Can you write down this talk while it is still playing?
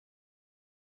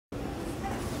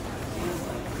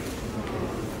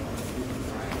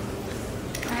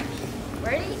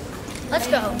Let's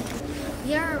go.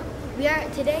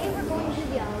 Today we're going to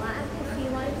the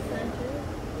SeaLife Center,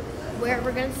 where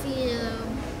we're gonna see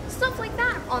stuff like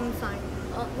that on the sign,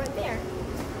 right there.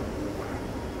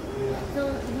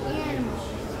 So the animals.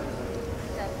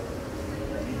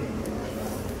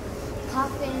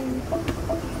 Puffin.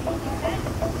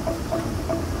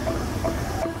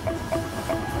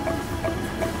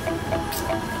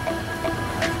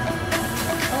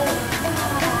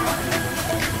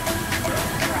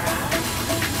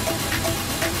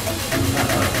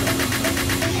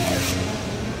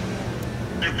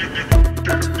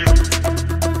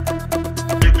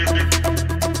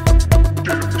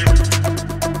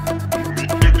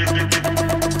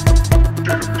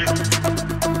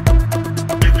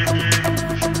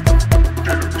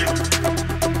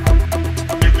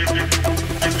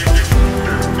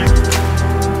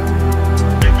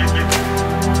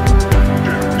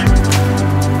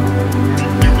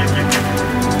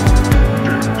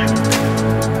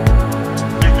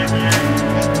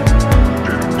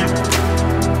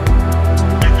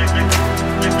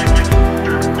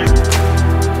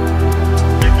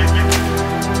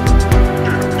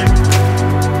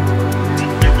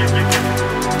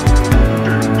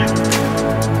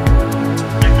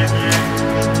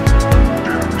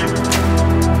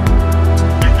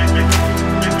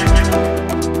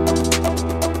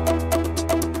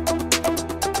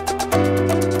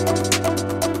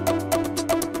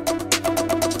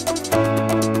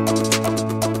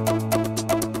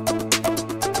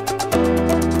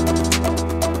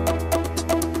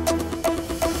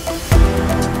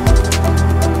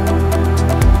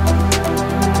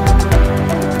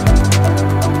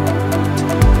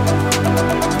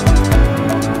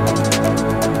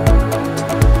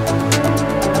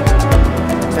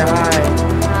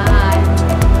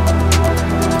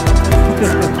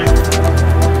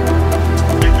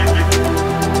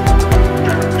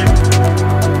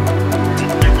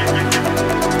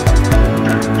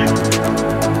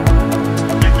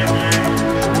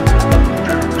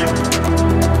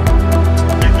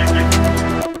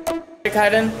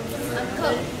 Kaiden?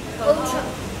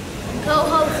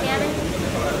 Coho salmon.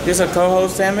 These are coho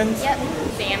salmon? Yep.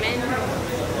 Salmon.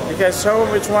 You guys show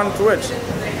which one's which.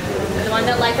 The one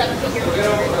that lights up is the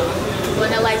one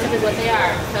that lights up is what they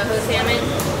are. Coho salmon.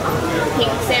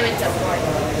 Pink salmon so forth.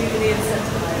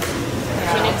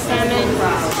 Chinook salmon.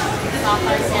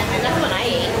 Softline salmon. That's the one I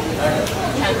ate.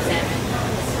 Chunk salmon.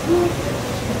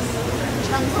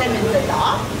 Chunk salmon's a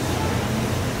dog?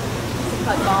 It's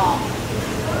a dog.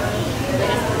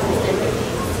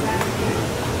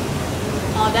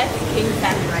 Oh, that's king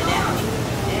salmon right now.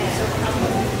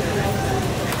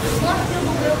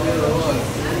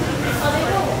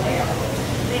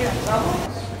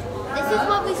 This is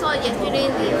what we saw yesterday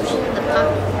in the ocean, the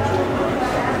puppy.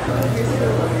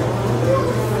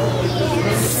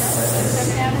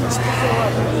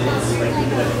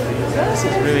 This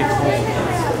is really cool.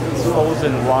 It's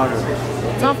frozen water.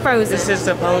 It's not frozen. This is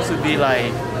supposed to be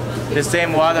like the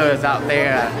same water as out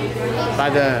there by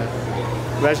the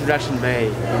Resurrection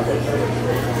Bay.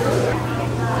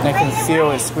 I can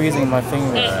feel it squeezing my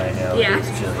finger. Yeah,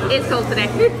 it's cold today.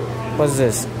 What's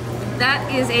this?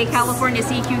 That is a California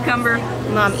sea cucumber.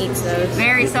 Mom eats those.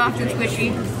 Very soft and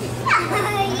squishy.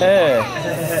 Hey.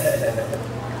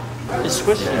 It's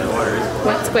squishy.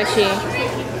 What's squishy?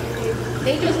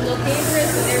 They just look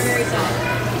dangerous, but they're very soft.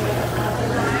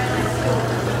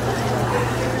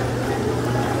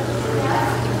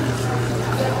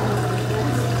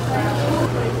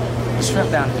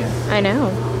 Shrimp down here. I know.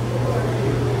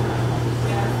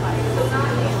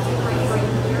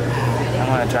 I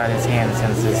want to try this hand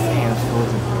since this hand's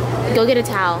frozen. Go get a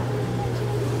towel.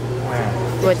 Where?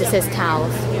 Where this says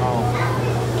towels. Oh.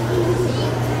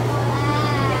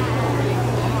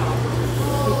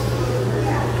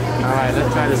 Alright,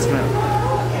 let's try the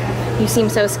shrimp. You seem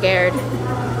so scared.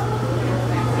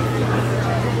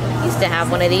 Used to have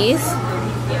one of these.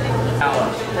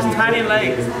 There's tiny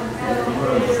legs.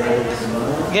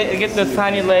 Get the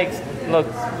tiny legs. Look,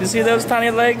 you see those tiny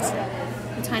legs?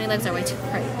 The tiny legs are way too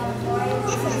bright.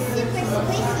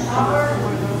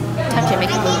 Touch it,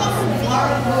 make it move.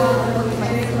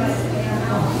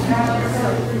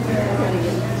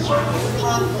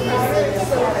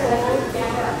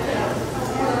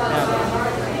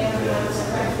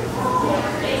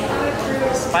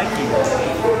 Spiky.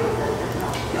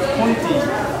 Pointy.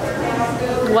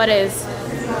 What is?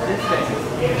 This thing.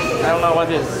 I don't know what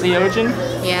it is. Sea urchin?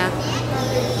 Yeah.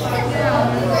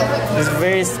 This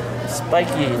very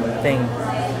spiky thing.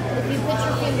 If you put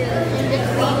your finger in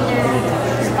between their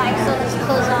spikes so this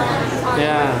close on.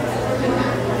 Yeah.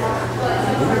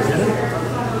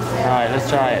 Alright, let's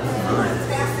try it.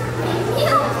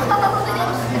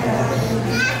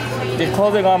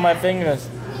 holding on my fingers.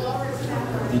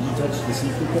 Did you touch the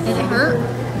seafood? Did it hurt?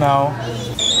 No.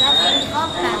 That's a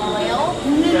humpback whale.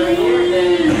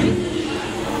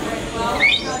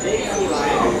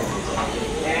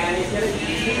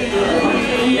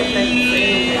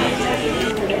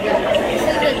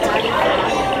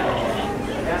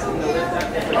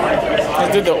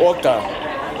 Let's do the orca.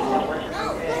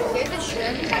 Here's the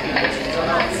shrimp. And here's the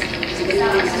orca.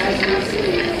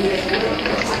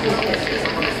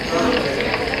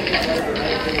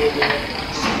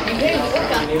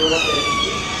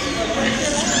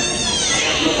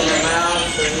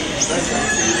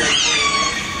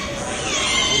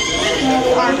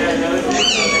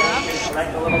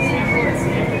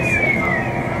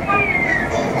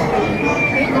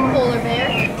 Here's the polar bear.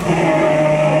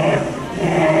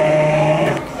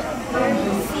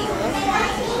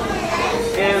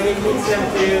 And we need them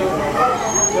to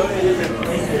go to different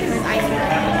places.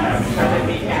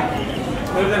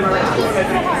 Move them around.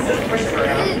 Push them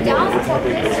around.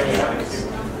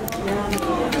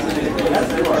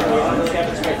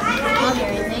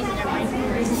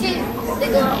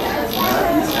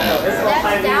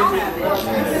 That's down.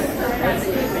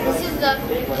 This is the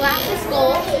glacier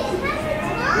skull.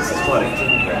 This is flooding.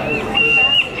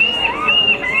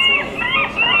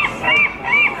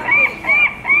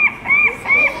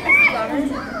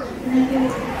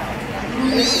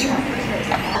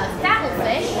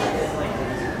 Paddlefish.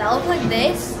 That looks like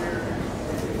this.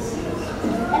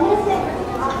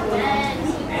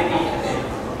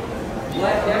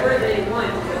 Whatever they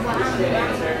want.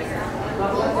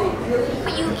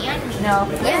 But you and me. No,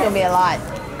 it's gonna be a lot.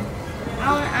 I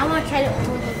want to try to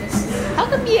overlook this. How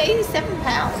come you 87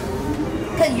 pounds?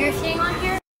 Because you're sitting on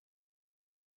here.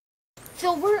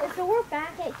 So we're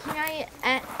back at Kenai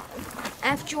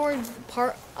at Fjords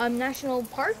Park, National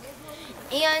Park,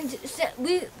 and so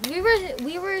we were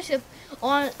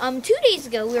on 2 days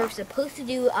ago we were supposed to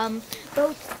do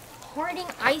both Harding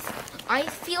Ice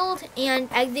Field and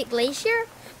Exit Glacier,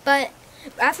 but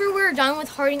after we were done with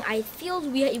Harding Ice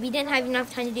Field, we didn't have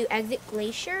enough time to do Exit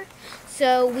Glacier,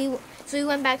 so we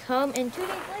went back home, and 2 days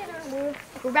later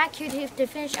we're back here to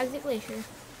finish Exit Glacier.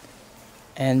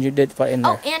 And you did what in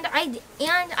there? Oh, and I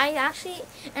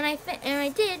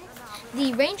did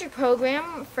the ranger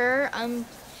program for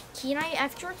Kenai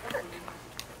Fjords Park,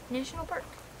 National Park.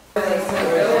 We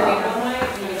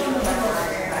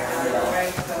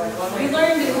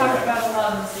learned to talk about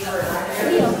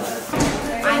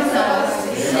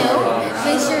Snow,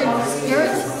 glacier,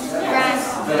 dirt, grass,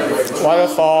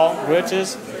 Waterfall,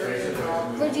 bridges.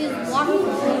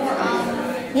 waterfall.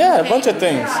 Yeah, a bunch of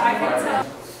things.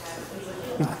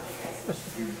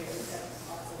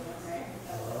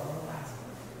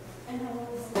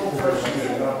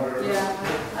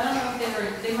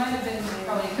 They might have been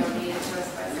probably donated to us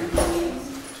by some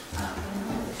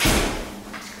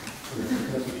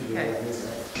Okay.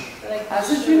 As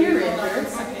a junior ranger,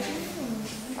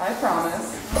 I promise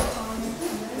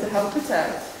to help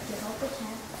protect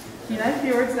Kenai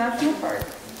Fjords National Park,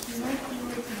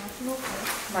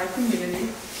 my community,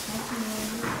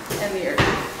 and the earth.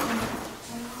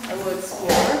 I will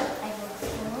explore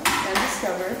and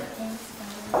discover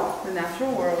the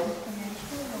natural world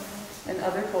and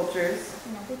other cultures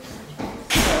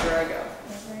wherever I go.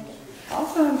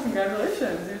 Awesome,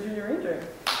 congratulations, you're a junior ranger.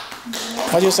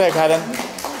 What'd you say, Kaden?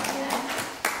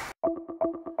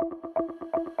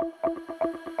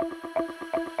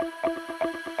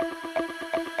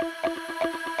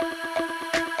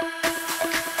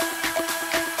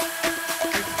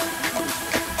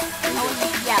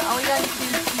 Are we going to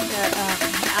see the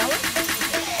outlook?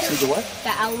 See the what?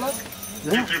 The outlook?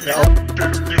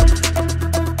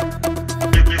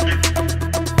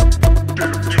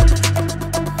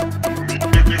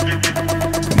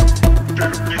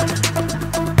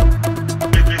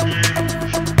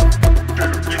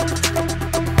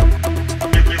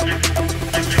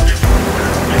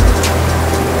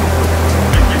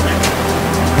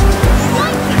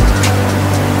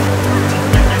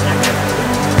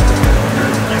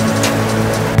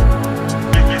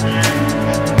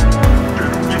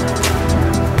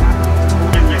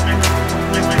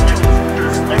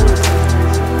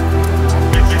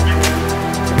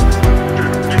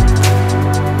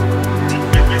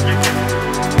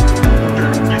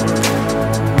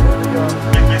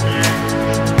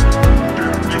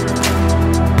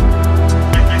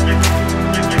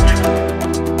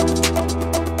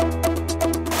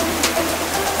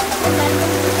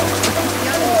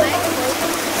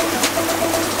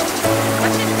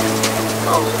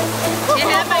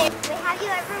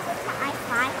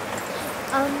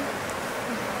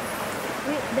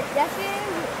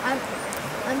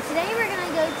 Today we're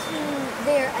gonna go to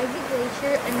there at the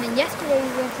Glacier, and then yesterday we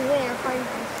went to there party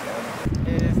festival.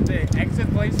 Is the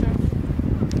exit Glacier.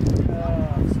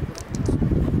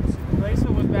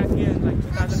 Glacier was back in like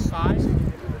 2005.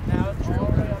 Now it's all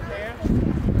the way up there.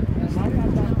 And right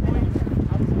at that point,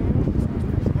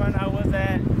 when I was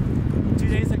at 2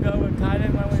 days ago with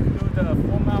Caines when we do the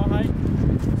 4-mile hike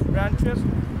round trip.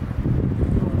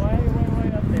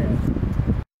 Way up there.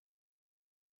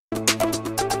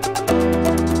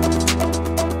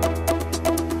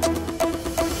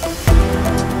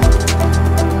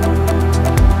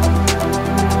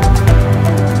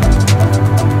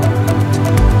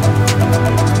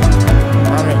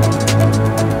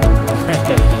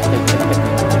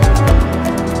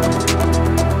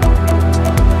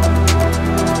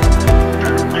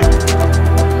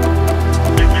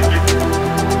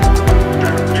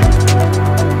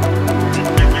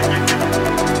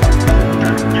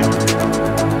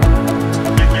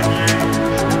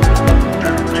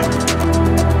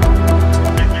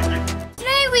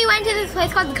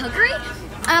 Place called Cookery.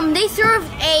 They served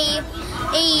a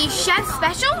chef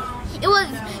special. It was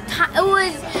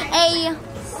a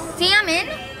salmon.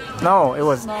 No, it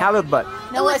was halibut.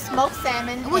 No, it was smoked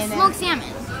salmon. It was smoked salmon.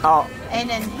 Oh. And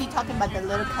then he talking about the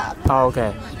little cup. Oh,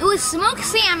 okay. It was smoked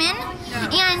salmon,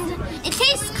 and it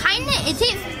tastes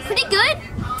pretty good,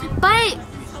 but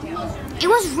it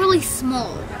was really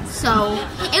small. So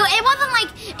it wasn't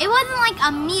like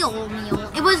a meal.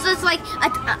 It was just like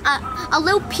a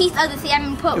little piece of the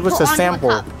salmon put It was put a onto sample.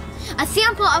 a cup. A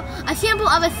sample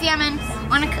of a salmon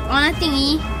on a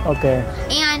thingy. Okay.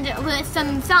 And with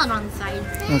some salad on the side.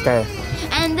 Okay.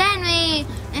 And then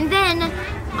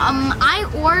I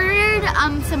ordered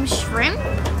some shrimp.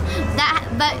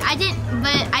 But I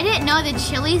didn't know the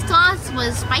chili sauce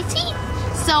was spicy.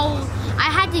 So I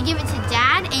had to give it to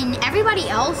Dad, and everybody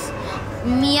else,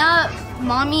 Mia,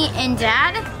 Mommy, and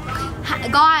Dad,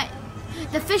 got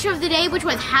the fish of the day, which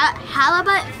was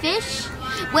halibut fish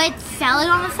with salad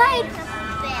on the side.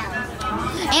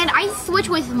 And I switched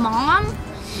with Mom,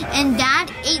 and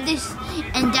Dad ate this,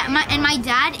 and my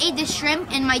dad ate the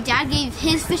shrimp, and my dad gave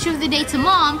his fish of the day to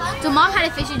Mom. So Mom had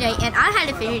a fish of the day, and I had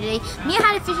a fish of the day. Mia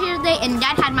had a fish of the day, and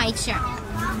Dad had my shrimp.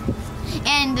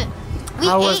 And we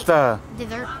ate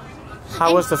dessert.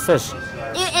 How was the fish?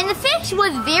 And the fish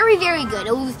was very, very good.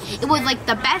 It was like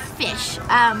the best fish.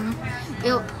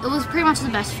 It was pretty much the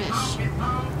best fish.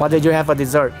 What did you have for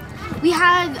dessert? We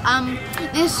had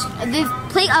this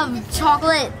plate of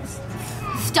chocolate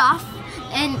stuff,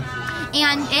 and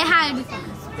it had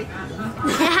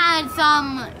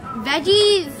some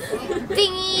veggies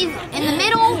thingies in the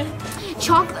middle, a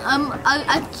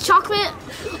chocolate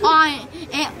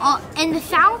in the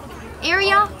south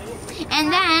area.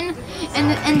 And then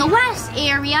in the west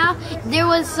area, there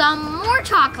was some more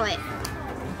chocolate.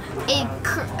 It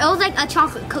was like a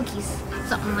chocolate cookies,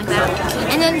 something like that.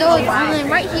 And then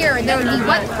right here, there would be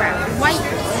white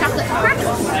chocolate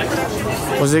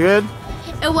crackers. Was it good?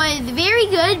 It was very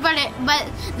good, but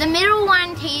the middle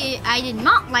one I did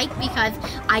not like because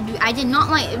I did not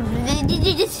like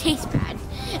it just tastes bad.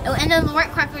 And then the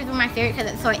white crackers were my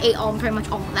favorite so I ate pretty much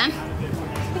all of them.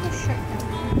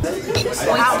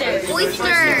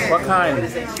 Oyster. What kind?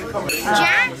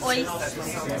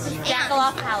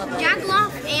 Jackalope halibut.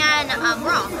 Jackalope and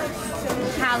raw.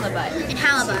 Halibut. And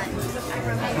halibut.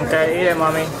 Okay, eat it,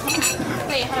 Mommy.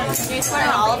 Wait, do you swear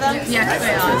all of them? Yeah, wait,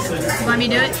 want me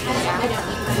to do it?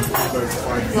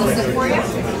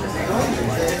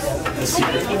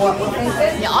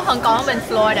 Nhỏ phần còn ở bên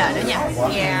Florida nữa nha.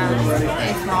 Yeah.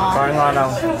 It's small. Coi ngon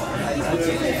không?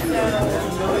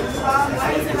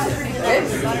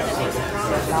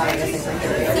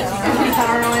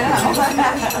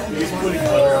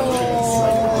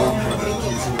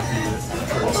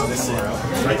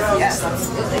 Yes,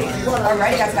 absolutely.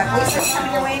 Alrighty, I've got oysters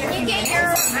coming your way. Can you get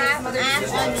your app on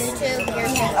YouTube?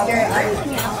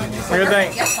 What do you think?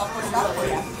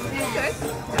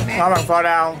 Ngon bằng phô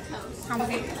đao.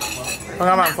 Có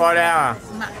ngon bằng phô đao à?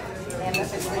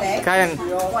 Caines.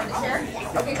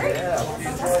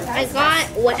 I got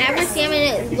whatever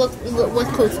salmon was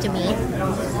close to me.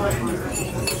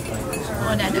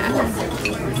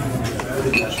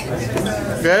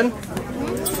 Good?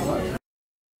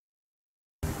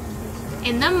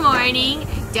 In the morning,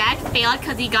 Dad failed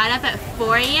because he got up at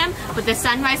 4 a.m., but the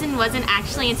sunrise wasn't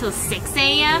actually until 6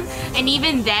 a.m. And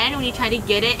even then, when he tried to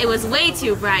get it, it was way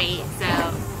too bright, so...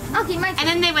 Okay, my turn. And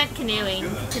then they went canoeing.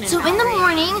 So in the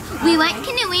morning, we went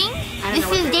canoeing. This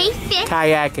is day 6.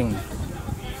 Kayaking.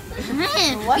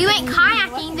 We went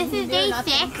kayaking. This is day 6.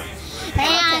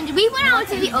 And we went out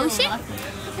to the ocean,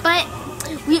 but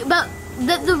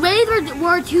the waves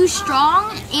were too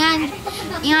strong, and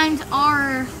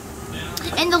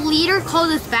the leader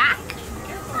called us back.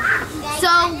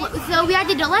 So we had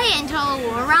to delay it until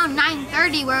around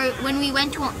 9:30, when we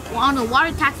went on a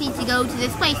water taxi to go to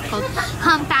this place called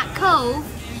Humpback Cove.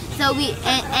 So we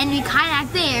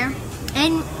kayaked there,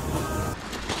 and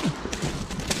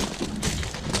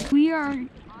we are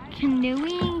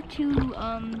canoeing to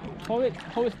Hold it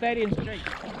steady and straight.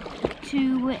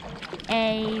 to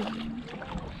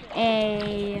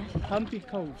a Humpy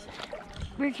Cove.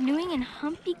 we're canoeing in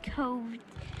Humpy Cove.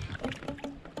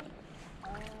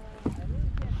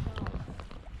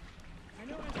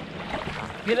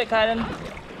 Get it, Kaiden.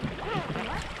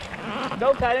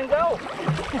 Go, Kaiden, go.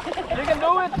 You can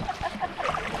do it.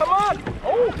 Come on.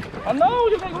 Oh no,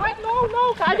 you're getting wet.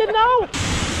 No, Kaiden, no.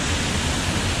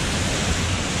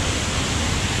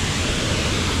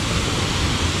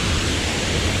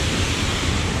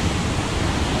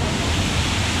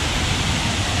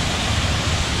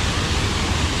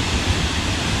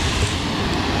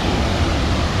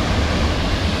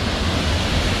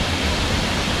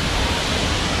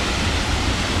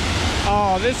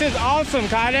 Oh, this is awesome,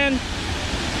 Kaiden.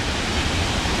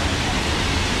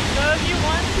 So if you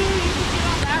want to, you can get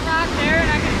on that rock there and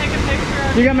I can take a picture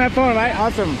of You got my phone, right?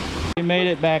 Awesome. You made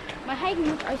it back. My hiking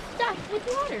boots are stuffed with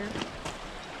water.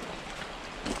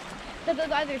 So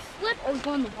they'll either slip or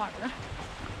go in the water.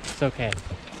 It's okay.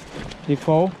 You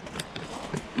full?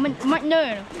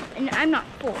 No. And I'm not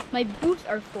full. My boots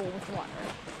are full with water.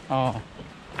 Oh.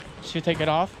 Should you take it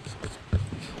off?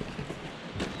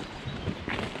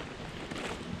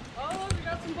 Oh, we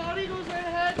got some bald eagles right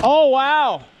ahead. Oh,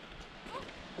 wow.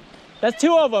 That's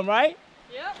two of them, right?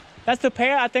 Yep. That's the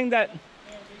pair, I think that.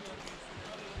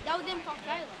 That was in Fox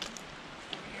Island.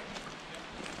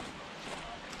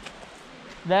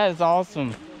 That is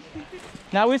awesome.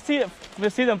 Now we see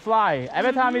them fly.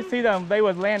 Every time we see them, they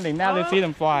was landing. Now they see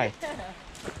them fly.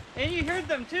 And you heard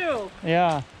them too.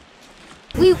 Yeah.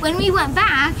 When we went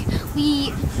back,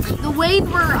 the waves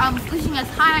were pushing us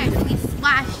higher, so we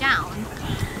splashed down.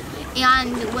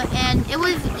 And it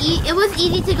was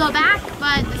easy to go back,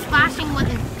 but the splashing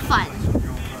wasn't fun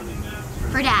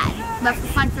for Dad, but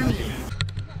fun for me.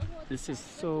 This is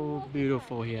so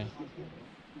beautiful here.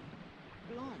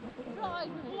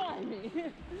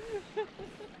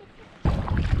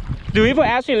 Do people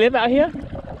actually live out here? So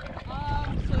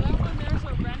that one there's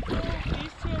a rental.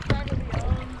 These two are privately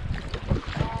owned.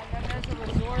 And there's a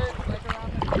resort like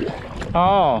around the corner.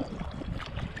 Oh.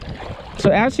 So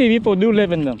actually people do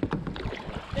live in them.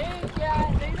 They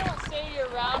don't stay year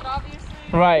round, obviously.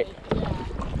 Right.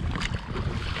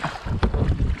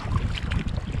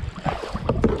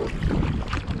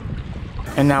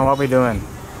 And now what are we doing?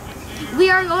 We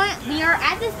are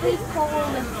at this place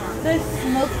called the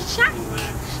Smoke Shack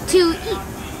to eat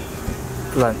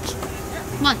Lunch.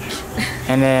 lunch.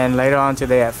 And then later on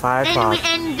today at 5 o'clock.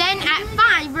 And then at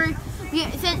 5,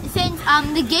 since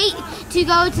the gate to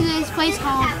go to this place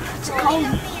called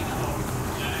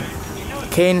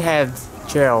Caines Head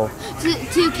Trail.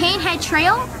 to Caines Head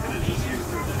Trail.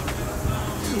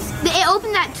 It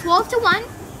opened at 12 to 1,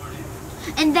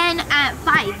 and then at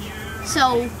 5.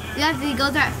 So we have to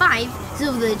go there at 5,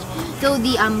 so the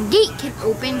gate can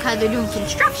open because they're doing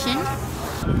construction.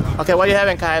 Okay, what are you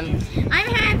having, Kaiden? I'm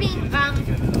having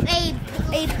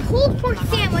a pulled pork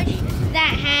sandwich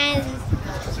that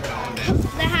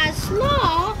has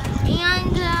slaw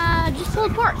and just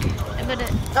pulled pork.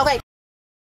 Okay.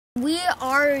 We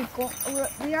are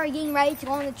getting ready to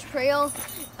go on the trail.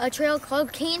 A trail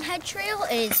called Caines Head Trail.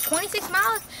 It's 26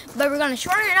 miles, but we're gonna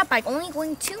shorten it up by only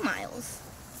going 2 miles.